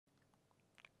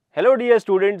Hello dear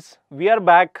students, we are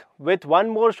back with one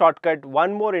more shortcut,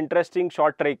 one more interesting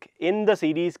short trick in the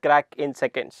series Crack in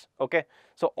Seconds. Okay,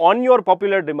 so on your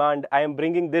popular demand, I am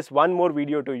bringing this one more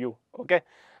video to you. Okay,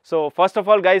 so first of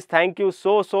all guys, thank you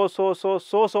so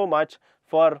much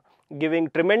for giving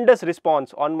tremendous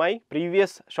response on my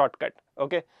previous shortcut.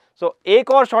 Okay, so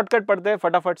एक और shortcut पढ़ते हैं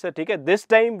फटाफट से, ठीक है. This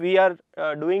time we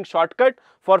are doing shortcut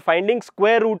for finding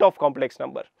square root of complex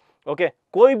number. Okay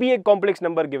कोई भी एक कॉम्प्लेक्स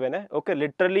नंबर गिवन है, okay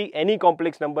literally any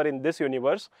complex number in this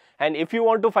universe, and if you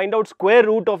want to find out square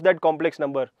root of that complex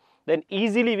number, then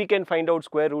easily we can find out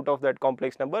square root of that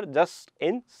complex number just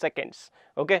in seconds.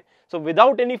 Okay, so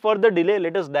without any further delay,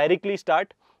 let us directly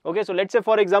start. Okay, so let's say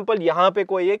for example यहाँ पे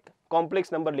कोई एक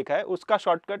complex number लिखा है, उसका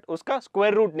shortcut उसका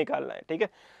square root निकालना है. ठीक है,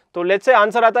 तो लेट्स से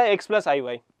आंसर आता है x प्लस आई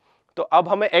वाई. तो अब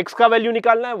हमें x का वैल्यू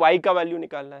निकालना है, y का वैल्यू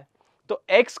निकालना है. तो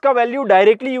x का value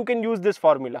directly you can use this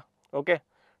formula. Okay,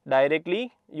 directly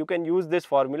you can use this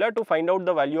formula to find out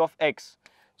the value of x.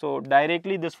 So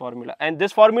directly this formula, and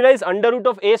this formula is under root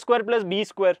of a square plus b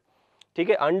square. ठीक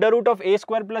है, under root of a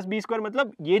square plus b square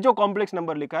मतलब ये जो complex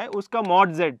number लिखा है उसका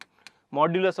mod z,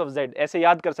 modulus of z, ऐसे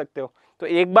याद कर सकते हो. तो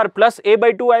एक बार प्लस a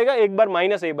बाई 2 आएगा, एक बार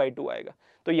माइनस a बाई 2 आएगा.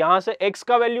 तो यहाँ से x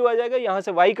का वैल्यू आ जाएगा, यहाँ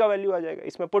से y का वैल्यू आ जाएगा,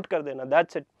 इसमें पुट कर देना,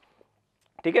 दैट्स इट.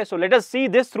 ठीक है, so let us see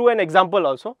this through an example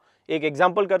also. एक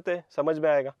एग्जाम्पल करते हैं, समझ में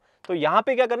आएगा. तो यहाँ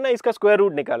पे क्या करना है, इसका स्क्वायर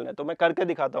रूट निकालना है. तो मैं करके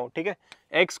दिखाता हूँ. ठीक है,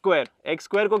 एक्स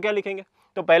स्क्वायर को क्या लिखेंगे,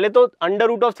 तो पहले तो under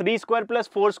root of 3 square plus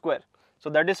 4 square, so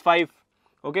that is 5.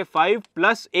 Okay, 5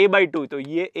 plus a by 2, तो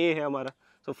ये a है हमारा.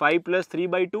 सो 5 प्लस 3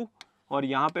 बाई 2, और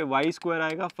यहाँ पे y स्क्वायर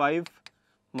आएगा 5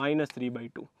 माइनस 3 बाई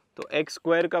 2. तो एक्स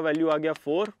स्क्वायर का वैल्यू आ गया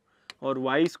 4 और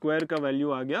y स्क्वायर का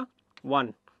वैल्यू आ गया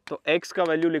 1. तो x का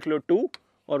वैल्यू लिख लो 2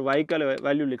 और y का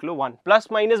वैल्यू लिख लो 1. प्लस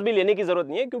माइनस भी लेने की जरूरत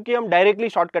नहीं है क्योंकि हम डायरेक्टली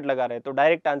शॉर्टकट लगा रहे हैं, तो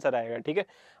डायरेक्ट आंसर आएगा. ठीक है,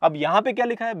 अब यहाँ पे क्या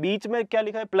लिखा है, बीच में क्या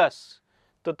लिखा है, प्लस,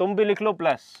 तो तुम भी लिख लो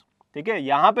प्लस. ठीक है,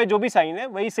 यहाँ पे जो भी साइन है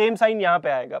वही सेम साइन यहाँ पे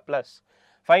आएगा, प्लस.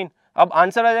 फाइन, अब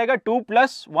आंसर आ जाएगा 2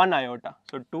 प्लस 1 आयोटा.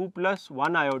 सो 2 प्लस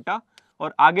 1 आयोटा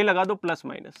और आगे लगा दो plus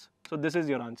minus. So this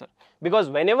is your answer. Because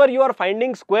when ever you are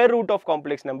finding square root of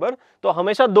complex number, तो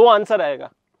हमेशा दो आंसर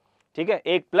आएगा. ठीक है,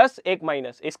 एक प्लस एक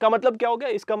माइनस. इसका मतलब क्या हो गया,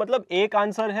 इसका मतलब एक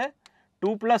आंसर है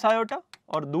 2 प्लस आयोटा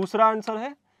और दूसरा आंसर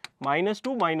है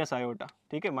 -2 माइनस आयोटा.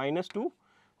 ठीक है, -2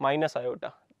 minus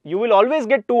iota. You will always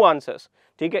get 2 answers.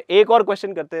 ठीक है, एक और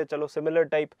क्वेश्चन करते हैं, चलो सिमिलर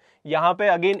टाइप. यहाँ पे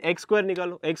अगेन एक्स स्क्वायर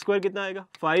निकालो. एक्स स्क्वायर कितना आएगा,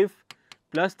 5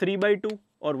 प्लस 3 बाई 2,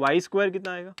 और वाई स्क्वायर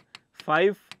कितना आएगा,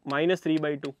 5 माइनस 3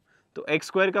 बाई 2. तो एक्स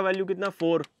स्क्वायर का वैल्यू कितना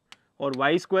 4 और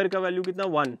वाई स्क्वायर का वैल्यू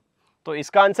कितना 1. तो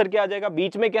इसका आंसर क्या आ जाएगा,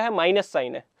 बीच में क्या है, माइनस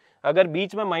साइन है. अगर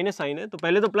बीच में माइनस साइन है तो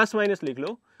पहले तो प्लस माइनस लिख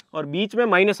लो, और बीच में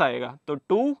माइनस आएगा तो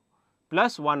 2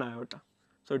 प्लस 1 आयोटा.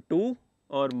 सो 2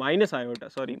 और माइनस आयोटा,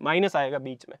 सॉरी माइनस आएगा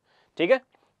बीच में. ठीक है,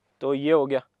 तो ये हो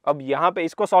गया. अब यहाँ पे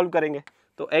इसको सॉल्व करेंगे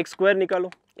तो एक्स स्क्वायर निकालो.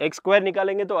 एक्स स्क्वायर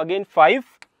निकालेंगे तो अगेन 5,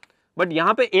 बट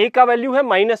यहाँ पे a का वैल्यू है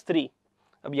 -3.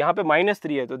 अब यहाँ पे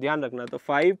 -3 है तो ध्यान रखना, तो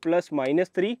 5 प्लस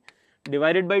 -3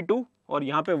 डिवाइडेड बाई 2, और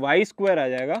यहाँ पे y स्क्वायर आ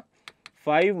जाएगा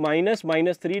 5 माइनस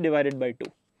 -3 डिवाइडेड बाई 2.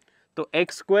 तो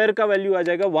एक्स स्क्वायर का वैल्यू आ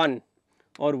जाएगा 1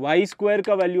 और y स्क्वायर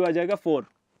का वैल्यू आ जाएगा 4.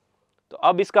 तो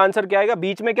अब इसका आंसर क्या आएगा,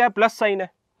 बीच में क्या है, प्लस साइन है.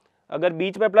 अगर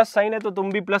बीच में प्लस साइन है तो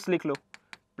तुम भी प्लस लिख लो,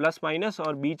 प्लस माइनस,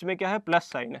 और बीच में क्या है, प्लस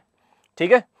साइन है.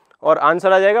 ठीक है, और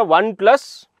आंसर आ जाएगा 1 plus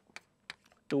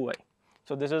 2y.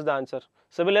 So this is the answer.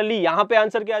 Similarly यहाँ पे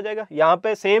आंसर क्या आ जाएगा, यहाँ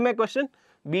पे सेम है क्वेश्चन,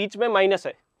 बीच में माइनस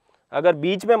है. अगर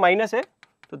बीच में माइनस है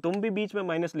तो तुम भी बीच में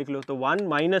माइनस लिख लो, तो 1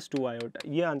 माइनस 2 आयोटा,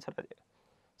 ये आंसर आ जाएगा.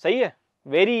 सही है,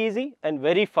 very easy and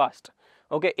very fast.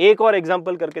 Okay, एक और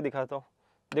एग्जांपल करके दिखाता हूँ.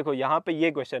 देखो यहाँ पे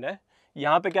ये क्वेश्चन है,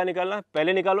 यहाँ पे क्या निकालना है,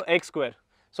 पहले निकालो x square.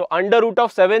 So under root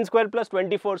of 7 square plus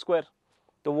 24 square,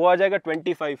 तो वो आ जाएगा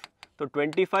 25. तो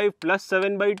 25 प्लस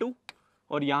 7 बाई 2,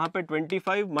 और यहाँ पे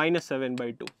 25 minus 7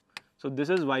 by 2. So this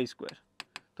is why square.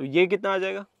 तो ये कितना आ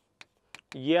जाएगा,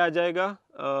 ये आ जाएगा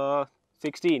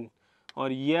 16,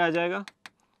 और ये आ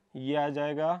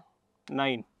जाएगा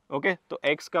 9. ओके, तो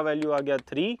x का वैल्यू आ गया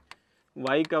 3,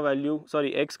 y का वैल्यू,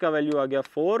 सॉरी x का वैल्यू आ गया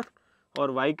 4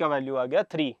 और y का वैल्यू आ गया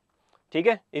 3. ठीक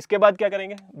है, इसके बाद क्या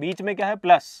करेंगे, बीच में क्या है,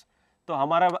 प्लस, तो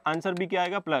हमारा आंसर भी क्या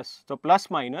आएगा, प्लस. तो plus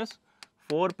minus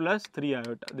 4 plus 3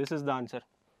 iota, this is the answer.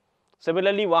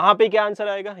 Similarly वहाँ पे क्या आंसर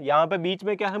आएगा, यहाँ पे बीच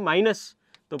में क्या है, माइनस,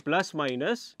 तो प्लस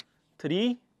माइनस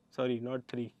 3, सॉरी नॉट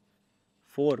 3,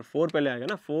 4 पहले आएगा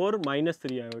ना, 4 minus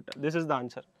 3 iota, this is the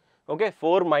answer. Okay,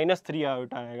 4 minus 3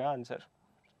 iota आएगा आंसर.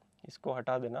 इसको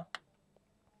हटा देना.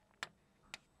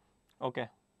 ओके,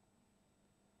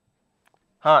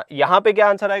 हाँ, यहाँ पे क्या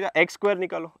आंसर आएगा, एक्स स्क्वायर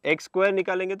निकालो. एक्स स्क्वायर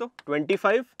निकालेंगे तो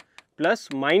 25 प्लस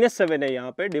 -7 है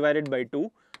यहाँ पे डिवाइडेड बाई 2,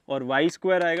 और वाई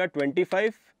स्क्वायर आएगा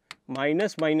 25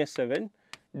 माइनस -7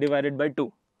 डिवाइडेड बाई 2।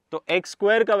 तो एक्स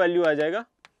स्क्वायर का वैल्यू आ जाएगा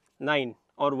 9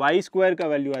 और वाई स्क्वायर का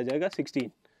वैल्यू आ जाएगा 16।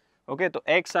 ओके, तो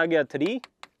एक्स आ गया 3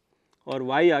 और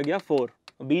वाई आ गया 4,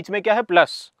 बीच में क्या है प्लस,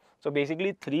 सो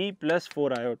बेसिकली 3 +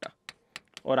 4 आयोटा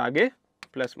और आगे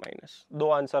प्लस माइनस, 2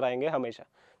 आंसर आएंगे हमेशा।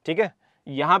 ठीक है,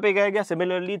 यहाँ पे क्या गया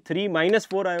सिमिलरली 3 -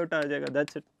 4 आयोटा आ जाएगा,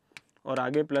 दैट्स इट, और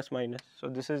आगे plus minus, so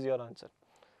this is your answer.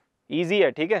 Easy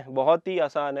है, ठीक है, बहुत ही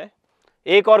आसान है।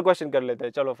 एक और क्वेश्चन कर लेते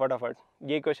हैं, चलो फटाफट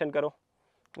ये क्वेश्चन करो,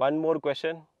 one more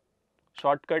question,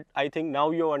 shortcut I think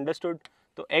now you understood.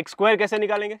 तो एक्स स्क्वायर कैसे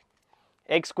निकालेंगे,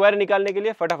 एक्स स्क्वायर निकालने के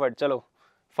लिए फटाफट चलो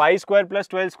 5 square +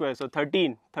 12 square, so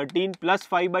 13 +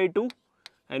 5/2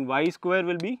 and Y square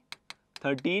will be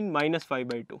 13 -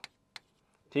 5/2।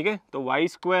 ठीक है, तो वाई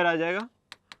स्क्वायर आ जाएगा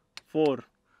 4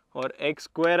 और एक्स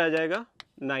स्क्वायर आ जाएगा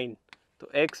 9,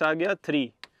 तो एक्स आ गया 3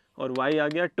 और वाई आ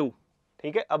गया 2।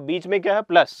 ठीक है, अब बीच में क्या है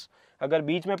प्लस, अगर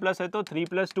बीच में प्लस है तो 3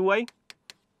 + 2y,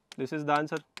 this is the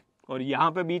answer, और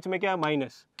यहाँ पे बीच में क्या है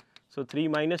minus, so 3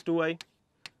 - 2y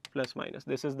plus minus,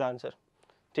 this is the answer.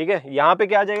 ठीक है, यहाँ पे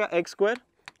क्या आ जाएगा एक्स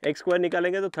स्क्वायर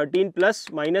निकालेंगे तो 13 +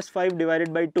 -5 डिवाइडेड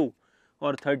बाई 2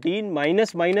 और 13 -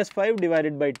 -5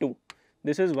 divided by 2,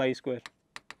 this is why square.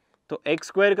 तो एक्स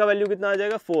स्क्वायर का वैल्यू कितना आ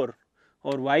जाएगा 4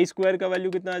 और वाई स्क्वायर का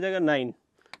वैल्यू कितना आ जाएगा 9,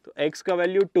 तो एक्स का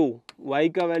वैल्यू 2, वाई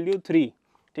का वैल्यू 3।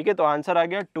 ठीक है, तो आंसर आ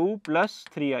गया 2 +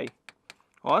 3i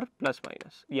और प्लस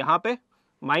माइनस, यहाँ पे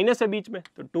माइनस है बीच में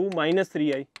तो 2 -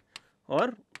 3i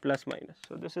और plus minus,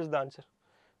 so this is the answer.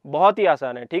 बहुत ही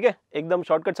आसान है, ठीक है, एकदम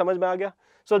शॉर्टकट समझ में आ गया।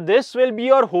 So this will be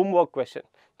your homework question.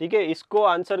 ठीक है, इसको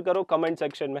आंसर करो कमेंट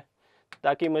सेक्शन में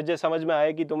ताकि मुझे समझ में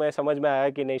आए कि तुम्हें समझ में आया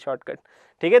कि नहीं शॉर्टकट।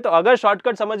 ठीक है, तो अगर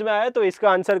शॉर्टकट समझ में आया तो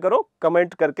इसका आंसर करो,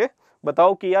 कमेंट करके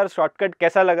बताओ कि यार शॉर्टकट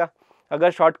कैसा लगा।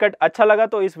 अगर शॉर्टकट अच्छा लगा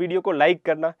तो इस वीडियो को लाइक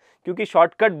करना, क्योंकि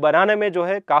शॉर्टकट बनाने में जो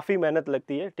है काफ़ी मेहनत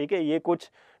लगती है। ठीक है, ये कुछ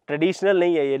ट्रेडिशनल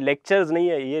नहीं है, ये लेक्चर्स नहीं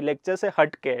है, ये लेक्चर से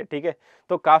हट के है। ठीक है,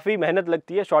 तो काफ़ी मेहनत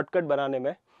लगती है शॉर्टकट बनाने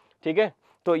में। ठीक है,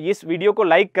 तो इस वीडियो को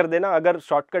लाइक कर देना, अगर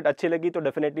शॉर्टकट अच्छी लगी तो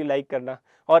डेफिनेटली लाइक करना।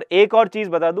 और एक और चीज़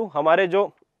बता दूं, हमारे जो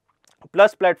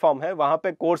प्लस प्लेटफॉर्म है वहाँ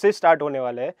पे कोर्सेज स्टार्ट होने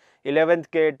वाले हैं 11th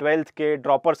के 12th के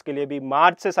ड्रॉपर्स के लिए भी।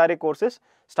 मार्च से सारे कोर्सेज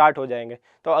स्टार्ट हो जाएंगे।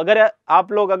 तो अगर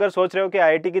आप लोग अगर सोच रहे हो कि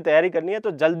आईआईटी की तैयारी करनी है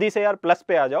तो जल्दी से यार प्लस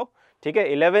पे आ जाओ। ठीक है,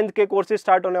 11th के कोर्सेज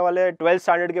स्टार्ट होने वाले हैं, 12th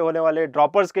स्टैंडर्ड के होने वाले हैं,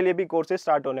 ड्रॉपर्स के लिए भी कोर्सेज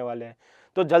स्टार्ट होने वाले हैं,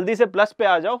 तो जल्दी से प्लस पे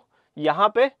आ जाओ।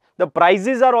 यहाँ पे the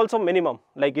prices are also minimum,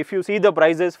 like if you see the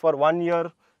prices for 1 year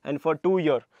and for 2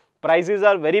 year, prizes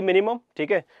are very minimum.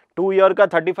 ठीक है, 2 year का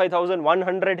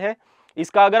 35,100 है,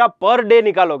 इसका अगर आप पर डे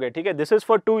निकालोगे, ठीक है, दिस इज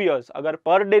फॉर 2 years, अगर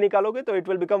पर डे निकालोगे तो it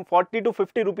will become 40 to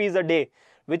 50 rupees a day,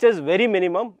 which is very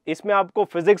minimum. इसमें आपको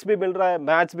फिजिक्स भी मिल रहा है,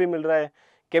 मैथ्स भी मिल रहा है,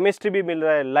 केमिस्ट्री भी मिल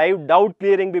रहा है, लाइव डाउट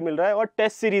क्लियरिंग भी मिल रहा है और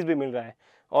टेस्ट सीरीज भी मिल रहा है।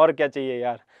 और क्या चाहिए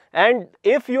यार। And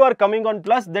if you are coming on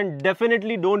plus then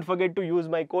definitely don't forget to use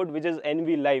my code which is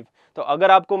NVLIVE। तो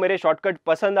अगर आपको मेरे शॉर्टकट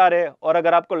पसंद आ रहे हैं और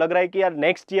अगर आपको लग रहा है कि यार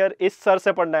नेक्स्ट ईयर इस सर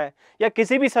से पढ़ना है या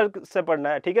किसी भी सर से पढ़ना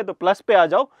है, ठीक है, तो प्लस पे आ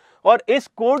जाओ और इस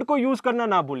कोड को यूज करना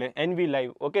ना भूलें,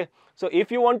 NVLIVE। Okay, so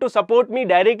if you want to support me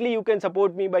directly you can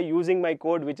support me by using my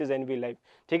code which is NVLIVE।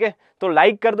 ठीक है, तो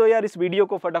लाइक कर दो यार इस वीडियो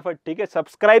को फटाफट। ठीक है,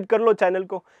 सब्सक्राइब कर लो चैनल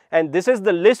को। And this is the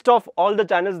list of all the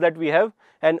channels that we have,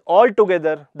 and all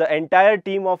together the entire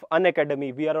team of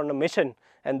Unacademy, we are on a mission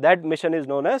and that mission is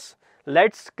known as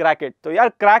let's crack it. तो यार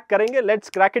crack करेंगे, let's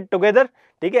crack it together.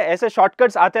 ठीक है, ऐसे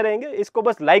shortcuts आते रहेंगे, इसको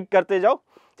बस लाइक करते जाओ।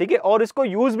 ठीक है, और इसको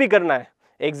यूज भी करना है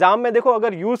एग्जाम में। देखो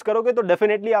अगर यूज करोगे तो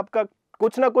डेफिनेटली आपका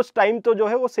कुछ ना कुछ टाइम तो जो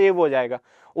है वो सेव हो जाएगा।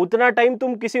 उतना टाइम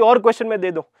तुम किसी और क्वेश्चन में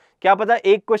दे दो, क्या पता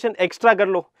एक क्वेश्चन एक्स्ट्रा कर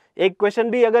लो, एक क्वेश्चन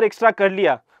भी अगर एक्स्ट्रा कर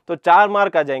लिया तो 4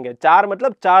 मार्क आ जाएंगे। 4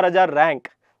 मतलब 4000 रैंक।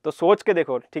 तो सोच के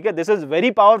देखो। ठीक है, दिस इज वेरी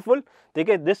पावरफुल। ठीक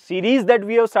है, this series that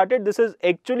we have started, this is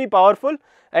actually powerful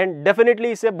and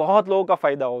definitely इससे बहुत लोगों का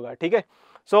फायदा होगा। ठीक है,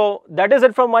 so that is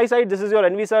it from my side. This is your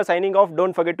NV sir signing off.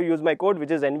 Don't forget to use my code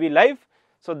which is NVLIVE.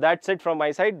 So that's it from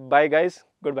my side. Bye guys,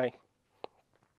 goodbye.